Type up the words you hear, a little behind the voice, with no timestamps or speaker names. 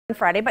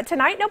Friday, but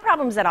tonight no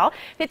problems at all.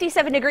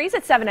 57 degrees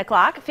at 7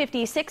 o'clock,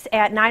 56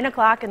 at 9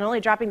 o'clock, and only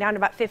dropping down to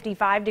about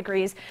 55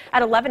 degrees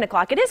at 11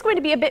 o'clock. It is going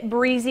to be a bit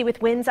breezy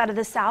with winds out of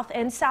the south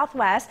and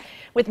southwest,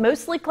 with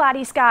mostly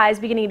cloudy skies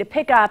beginning to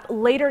pick up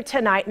later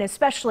tonight and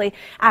especially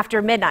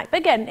after midnight. But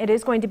again, it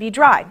is going to be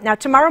dry. Now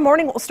tomorrow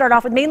morning we'll start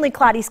off with mainly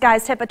cloudy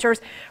skies,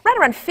 temperatures right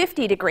around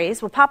 50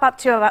 degrees. We'll pop up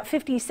to about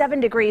 57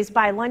 degrees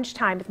by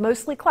lunchtime with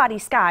mostly cloudy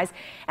skies,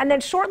 and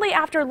then shortly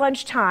after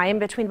lunchtime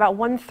between about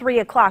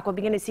 1-3 o'clock we'll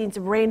begin to see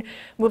some rain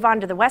move on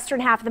to the western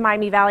half of the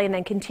Miami Valley and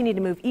then continue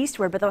to move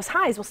eastward, but those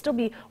highs will still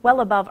be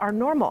well above our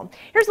normal.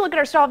 Here's a look at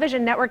our Stahl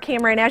Vision Network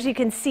camera, and as you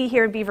can see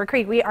here in Beaver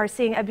Creek, we are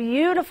seeing a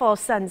beautiful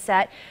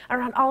sunset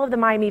around all of the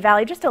Miami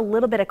Valley. Just a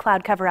little bit of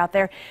cloud cover out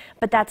there,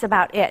 but that's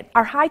about it.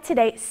 Our high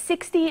today,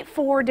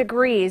 64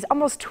 degrees,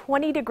 almost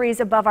 20 degrees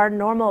above our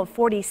normal of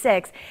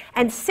 46,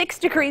 and 6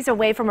 degrees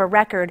away from a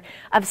record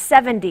of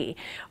 70.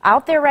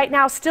 Out there right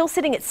now, still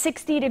sitting at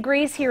 60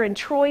 degrees here in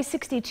Troy,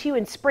 62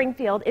 in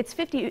Springfield. It's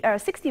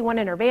 61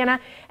 in Urbana,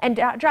 and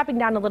dropping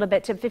down a little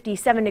bit to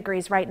 57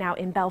 degrees right now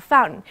in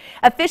Bellefontaine.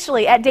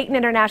 Officially at Dayton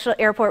International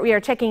Airport, we are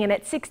checking in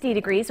at 60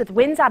 degrees with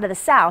winds out of the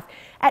south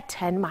at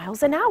 10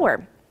 miles an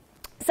hour.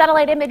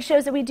 Satellite image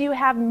shows that we do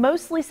have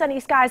mostly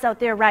sunny skies out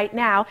there right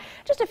now,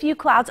 just a few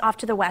clouds off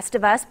to the west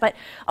of us, but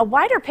a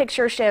wider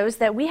picture shows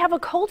that we have a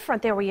cold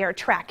front there we are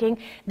tracking.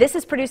 This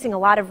is producing a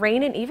lot of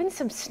rain and even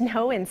some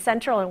snow in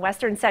central and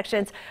western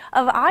sections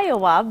of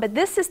Iowa, but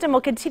this system will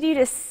continue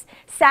to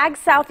sag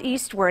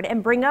southeastward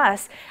and bring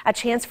us a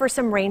chance for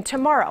some rain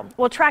tomorrow.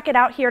 We'll track it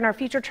out here in our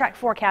future track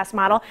forecast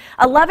model.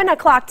 11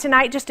 o'clock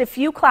tonight, just a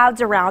few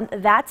clouds around.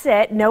 That's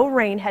it. No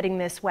rain heading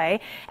this way.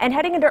 And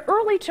heading into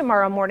early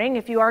tomorrow morning,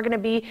 if you are going to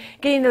be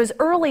getting those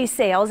early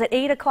sails at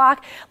 8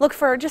 o'clock, look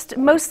for just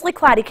mostly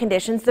cloudy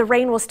conditions. The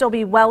rain will still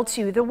be well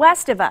to the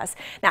west of us.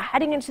 Now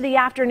heading into the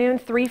afternoon,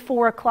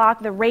 3-4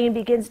 o'clock, the rain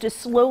begins to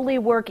slowly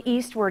work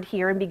eastward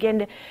here and begin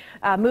to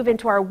move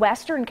into our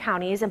western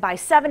counties, and by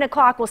 7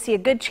 o'clock we'll see a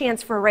good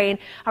chance for rain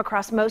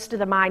across most of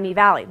the Miami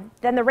Valley.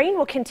 Then the rain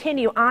will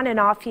continue on and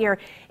off here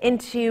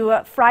into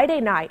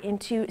Friday night,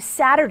 into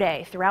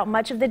Saturday, throughout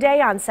much of the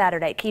day on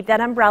Saturday. Keep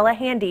that umbrella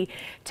handy.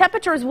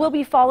 Temperatures will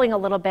be falling a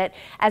little bit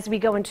as we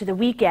go into the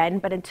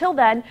weekend, but until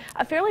then,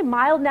 a fairly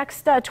mild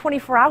next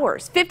 24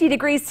 hours. 50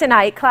 degrees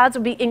tonight, clouds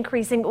will be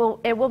increasing,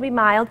 it will be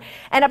mild,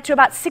 and up to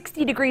about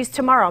 60 degrees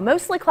tomorrow.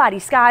 Mostly cloudy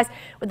skies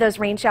with those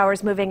rain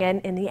showers moving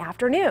in the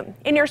afternoon.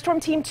 In your Storm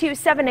Team 2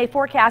 7-day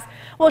forecast,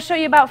 we'll show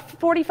you about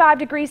 45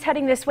 degrees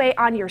heading this way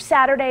on your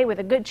Saturday with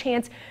a good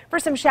chance for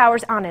some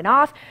showers on and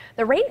off.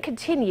 The rain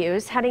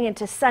continues heading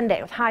into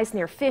Sunday with highs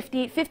near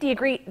 50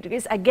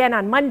 degrees again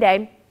on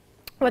Monday,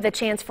 with a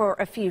chance for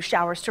a few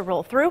showers to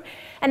roll through.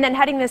 And then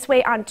heading this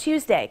way on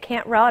Tuesday,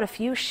 can't rule out a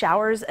few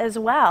showers as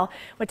well,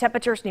 with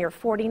temperatures near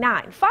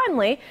 49.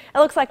 Finally, it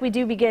looks like we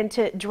do begin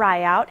to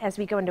dry out as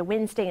we go into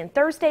Wednesday and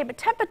Thursday, but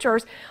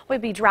temperatures will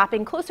be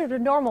dropping closer to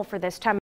normal for this time